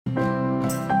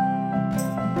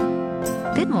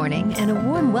Good morning and a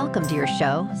warm welcome to your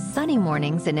show, Sunny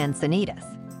Mornings in Encinitas.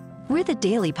 We're the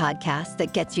daily podcast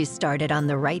that gets you started on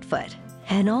the right foot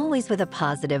and always with a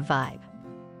positive vibe.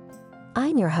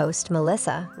 I'm your host,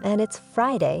 Melissa, and it's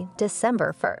Friday,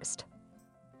 December 1st.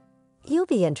 You'll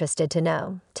be interested to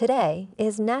know today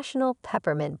is National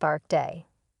Peppermint Bark Day.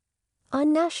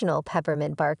 On National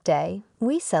Peppermint Bark Day,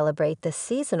 we celebrate the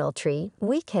seasonal treat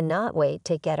we cannot wait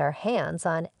to get our hands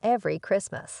on every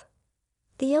Christmas.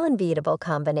 The unbeatable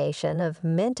combination of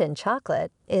mint and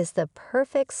chocolate is the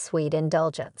perfect sweet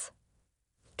indulgence.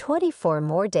 24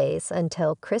 more days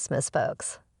until Christmas,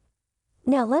 folks.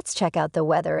 Now let's check out the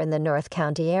weather in the North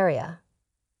County area.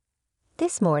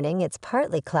 This morning it's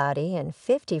partly cloudy and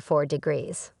 54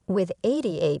 degrees with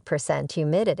 88%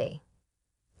 humidity.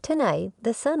 Tonight,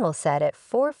 the sun will set at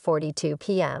 4:42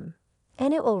 p.m.,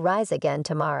 and it will rise again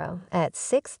tomorrow at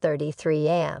 6:33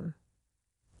 a.m.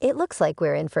 It looks like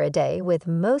we're in for a day with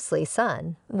mostly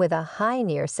sun, with a high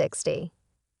near 60.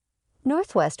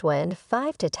 Northwest wind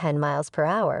 5 to 10 miles per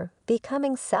hour,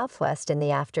 becoming southwest in the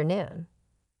afternoon.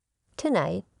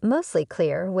 Tonight, mostly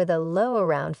clear with a low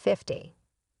around 50.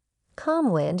 Calm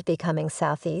wind becoming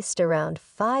southeast around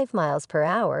 5 miles per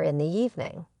hour in the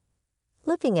evening.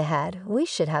 Looking ahead, we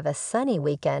should have a sunny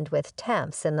weekend with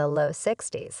temps in the low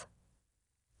 60s.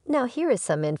 Now here is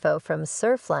some info from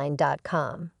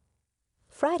surfline.com.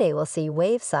 Friday will see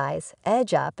wave size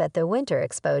edge up at the winter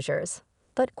exposures,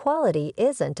 but quality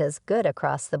isn't as good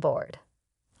across the board.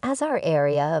 As our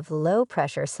area of low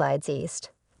pressure slides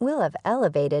east, we'll have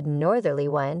elevated northerly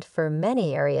wind for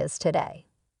many areas today.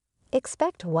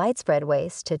 Expect widespread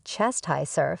waist to chest-high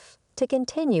surf to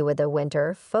continue with the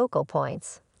winter focal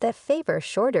points that favor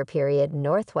shorter period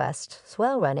northwest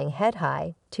swell running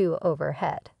head-high to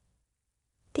overhead.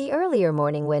 The earlier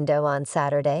morning window on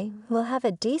Saturday will have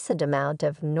a decent amount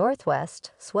of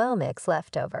northwest swell mix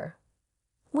left over.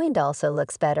 Wind also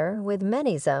looks better with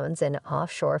many zones in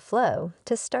offshore flow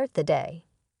to start the day.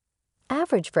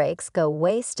 Average breaks go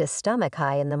waist to stomach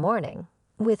high in the morning,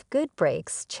 with good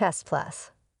breaks chest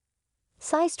plus.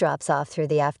 Size drops off through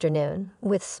the afternoon,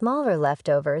 with smaller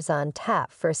leftovers on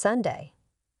tap for Sunday.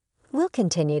 We'll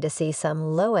continue to see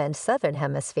some low-end southern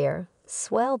hemisphere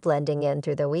swell blending in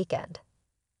through the weekend.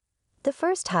 The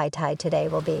first high tide today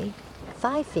will be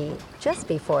 5 feet just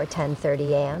before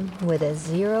 10:30 a.m. with a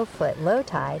 0-foot low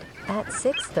tide at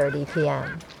 6:30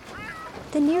 p.m.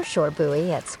 The nearshore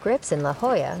buoy at Scripps in La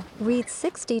Jolla reads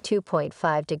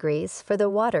 62.5 degrees for the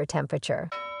water temperature.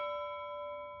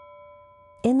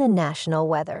 In the national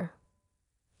weather,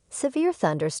 severe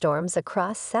thunderstorms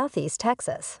across southeast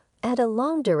Texas and a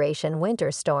long-duration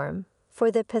winter storm for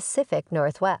the Pacific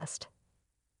Northwest.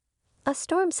 A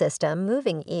storm system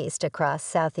moving east across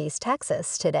southeast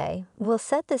Texas today will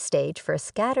set the stage for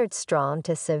scattered strong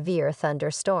to severe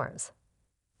thunderstorms.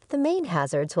 The main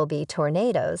hazards will be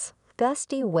tornadoes,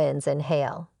 gusty winds, and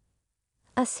hail.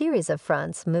 A series of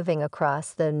fronts moving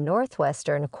across the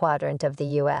northwestern quadrant of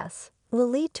the U.S. will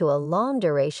lead to a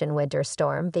long-duration winter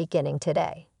storm beginning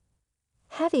today.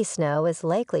 Heavy snow is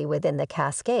likely within the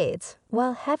Cascades,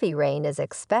 while heavy rain is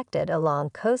expected along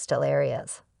coastal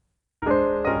areas.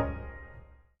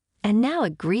 And now a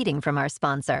greeting from our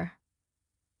sponsor.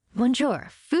 Bonjour,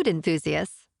 food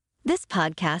enthusiasts. This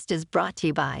podcast is brought to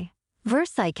you by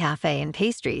Versailles Cafe and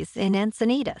Pastries in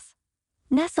Encinitas.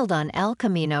 Nestled on El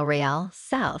Camino Real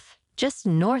South, just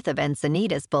north of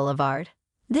Encinitas Boulevard,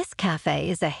 this cafe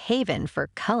is a haven for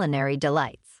culinary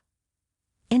delights.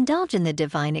 Indulge in the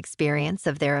divine experience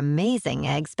of their amazing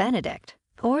Eggs Benedict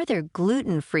or their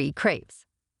gluten-free crepes.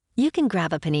 You can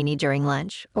grab a panini during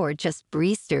lunch or just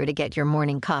breeze through to get your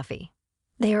morning coffee.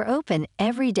 They are open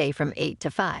every day from 8 to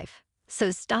 5,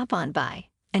 so stop on by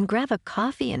and grab a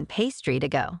coffee and pastry to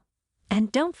go.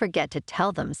 And don't forget to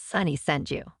tell them Sunny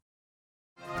sent you.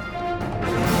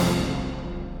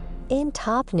 In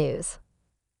top news,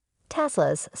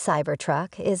 Tesla's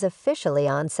Cybertruck is officially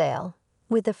on sale,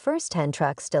 with the first 10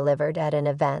 trucks delivered at an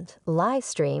event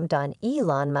live-streamed on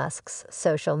Elon Musk's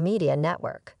social media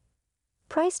network.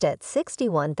 Priced at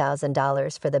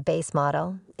 $61,000 for the base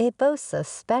model, it boasts a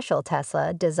special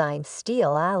Tesla-designed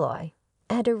steel alloy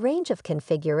and a range of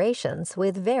configurations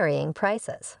with varying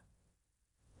prices.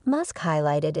 Musk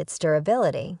highlighted its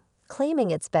durability,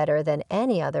 claiming it's better than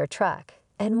any other truck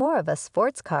and more of a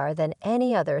sports car than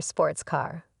any other sports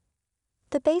car.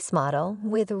 The base model,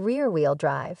 with rear-wheel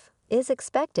drive, is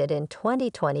expected in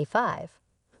 2025,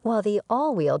 while the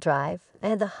all-wheel drive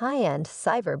and the high-end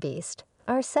Cyber Beast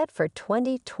are set for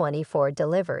 2024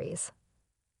 deliveries.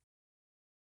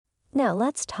 Now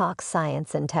let's talk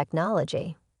science and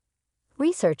technology.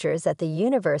 Researchers at the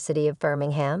University of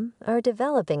Birmingham are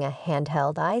developing a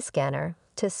handheld eye scanner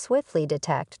to swiftly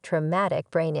detect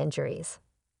traumatic brain injuries.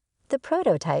 The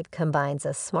prototype combines a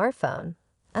smartphone,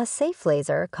 a safe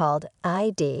laser called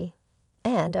ID,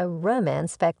 and a Raman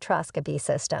spectroscopy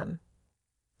system.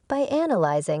 By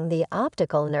analyzing the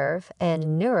optical nerve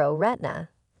and neuroretina,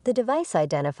 the device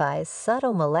identifies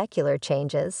subtle molecular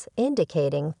changes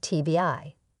indicating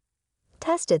TBI.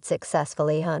 Tested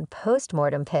successfully on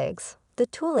post-mortem pigs, the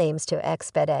tool aims to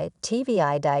expedite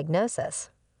TBI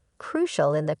diagnosis,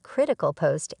 crucial in the critical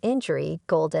post-injury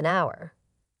golden hour.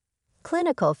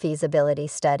 Clinical feasibility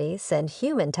studies and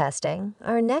human testing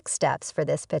are next steps for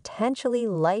this potentially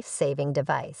life-saving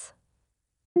device.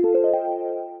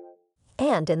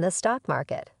 And in the stock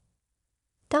market,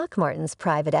 Doc Martens'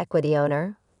 private equity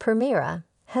owner, Permira,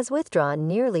 has withdrawn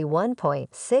nearly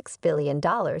 $1.6 billion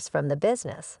from the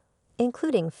business,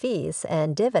 including fees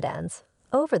and dividends,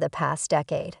 over the past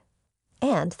decade.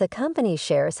 And the company's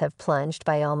shares have plunged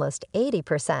by almost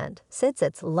 80% since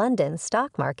its London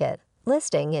stock market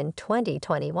listing in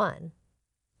 2021.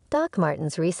 Doc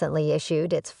Martens recently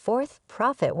issued its fourth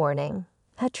profit warning,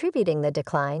 attributing the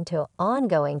decline to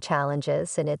ongoing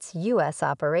challenges in its U.S.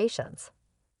 operations.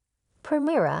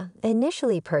 Permira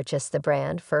initially purchased the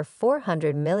brand for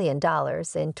 $400 million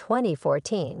in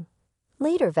 2014,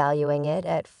 later valuing it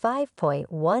at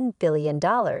 $5.1 billion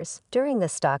during the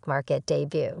stock market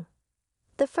debut.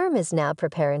 The firm is now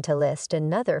preparing to list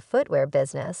another footwear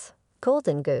business,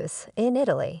 Golden Goose, in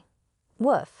Italy.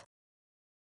 Woof.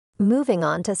 Moving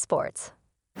on to sports.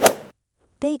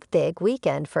 Big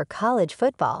weekend for college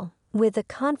football with the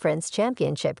conference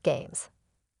championship games.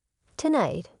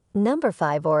 Tonight, number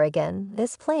 5 Oregon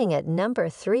is playing at number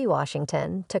 3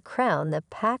 Washington to crown the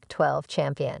Pac-12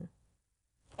 champion.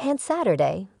 And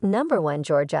Saturday, number 1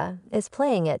 Georgia is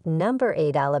playing at number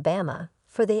 8 Alabama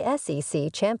for the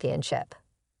SEC championship.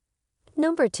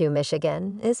 Number 2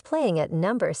 Michigan is playing at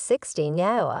number 16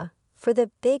 Iowa for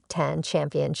the Big Ten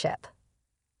championship.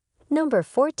 Number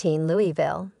 14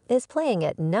 Louisville is playing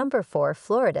at number 4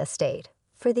 Florida State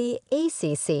for the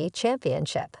ACC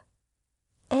championship.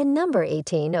 And number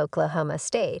 18 Oklahoma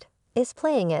State is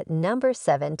playing at number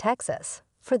 7 Texas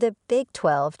for the Big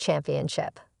 12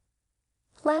 championship.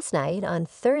 Last night on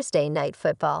Thursday Night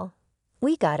Football,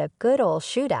 we got a good old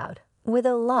shootout with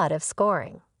a lot of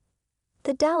scoring.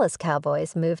 The Dallas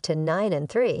Cowboys moved to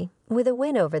 9-3 with a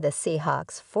win over the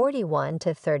Seahawks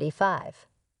 41-35.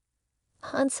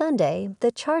 On Sunday,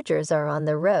 the Chargers are on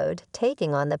the road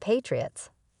taking on the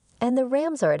Patriots, and the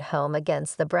Rams are at home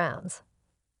against the Browns.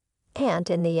 And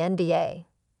in the NBA,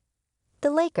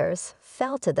 the Lakers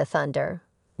fell to the Thunder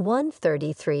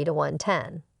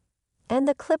 133-110, and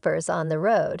the Clippers on the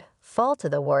road fall to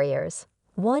the Warriors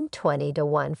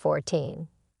 120-114.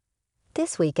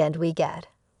 This weekend we get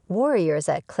Warriors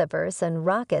at Clippers and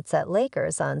Rockets at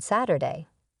Lakers on Saturday.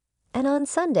 And on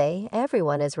Sunday,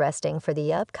 everyone is resting for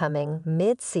the upcoming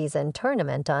mid-season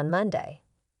tournament on Monday.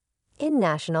 In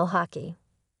national hockey,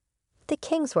 the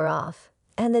Kings were off,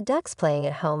 and the Ducks playing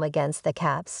at home against the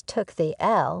Caps took the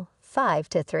L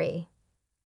 5-3.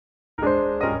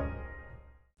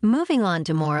 Moving on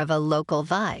to more of a local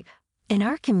vibe, in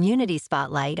our community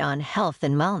spotlight on health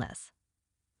and wellness.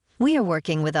 We are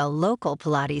working with a local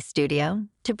Pilates studio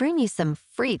to bring you some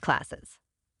free classes.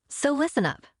 So listen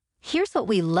up. Here's what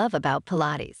we love about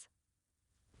Pilates.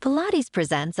 Pilates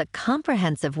presents a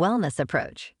comprehensive wellness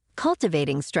approach,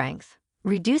 cultivating strength,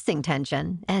 reducing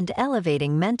tension, and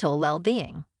elevating mental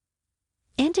well-being.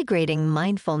 Integrating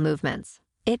mindful movements,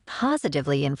 it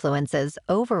positively influences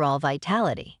overall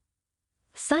vitality.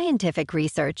 Scientific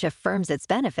research affirms its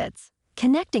benefits,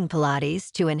 connecting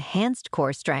Pilates to enhanced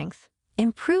core strength,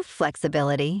 improved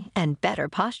flexibility, and better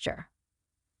posture.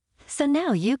 So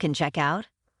now you can check out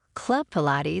Club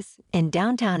Pilates in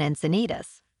downtown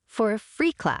Encinitas for a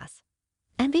free class.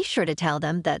 And be sure to tell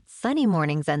them that Sunny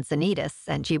Mornings Encinitas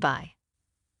sent you by.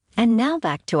 And now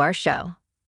back to our show.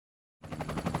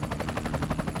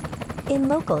 In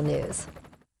local news,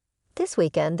 this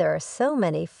weekend there are so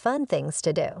many fun things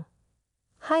to do.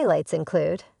 Highlights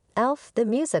include Elf the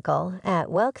Musical at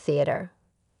Welk Theater,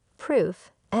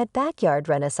 Proof at Backyard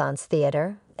Renaissance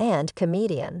Theater and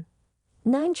Comedian,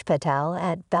 Ninj Patel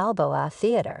at Balboa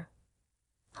Theater.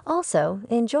 Also,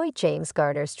 enjoy James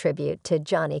Garner's tribute to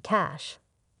Johnny Cash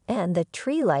and the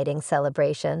tree lighting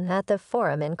celebration at the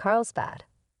Forum in Carlsbad.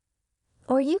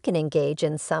 Or you can engage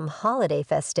in some holiday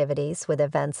festivities with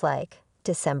events like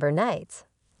December Nights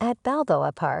at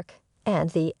Balboa Park and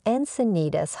the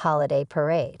Encinitas Holiday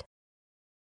Parade.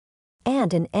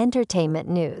 And in entertainment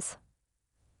news,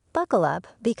 buckle up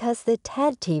because the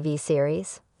Ted TV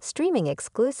series, streaming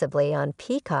exclusively on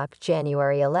Peacock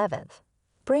January 11th,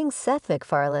 brings Seth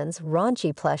MacFarlane's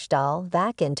raunchy plush doll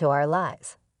back into our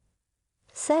lives.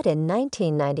 Set in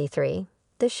 1993,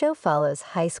 the show follows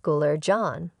high schooler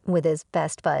John with his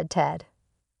best bud Ted.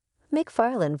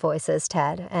 MacFarlane voices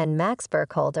Ted and Max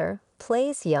Burkholder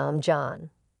plays young John.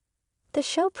 The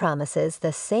show promises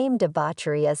the same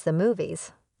debauchery as the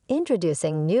movies,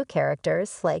 introducing new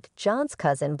characters like John's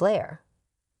cousin Blair.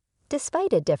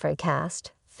 Despite a different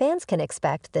cast, fans can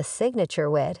expect the signature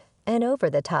wit and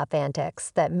over-the-top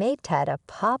antics that made Ted a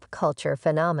pop culture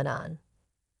phenomenon.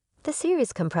 The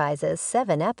series comprises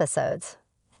 7 episodes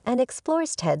and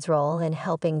explores Ted's role in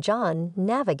helping John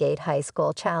navigate high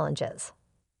school challenges.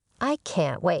 I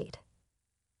can't wait.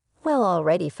 Well,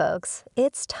 alrighty, folks,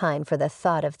 it's time for the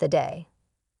thought of the day.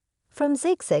 From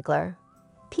Zig Ziglar,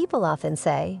 people often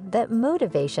say that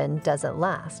motivation doesn't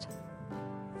last.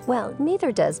 Well,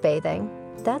 neither does bathing.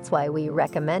 That's why we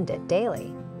recommend it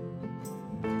daily.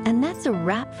 And that's a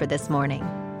wrap for this morning.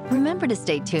 Remember to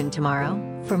stay tuned tomorrow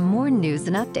for more news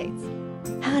and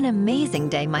updates. Have an amazing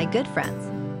day, my good friends.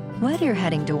 Whether you're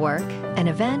heading to work, an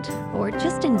event, or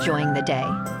just enjoying the day,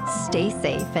 stay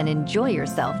safe and enjoy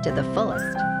yourself to the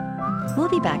fullest. We'll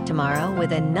be back tomorrow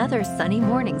with another Sunny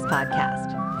Mornings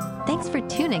podcast. Thanks for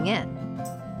tuning in.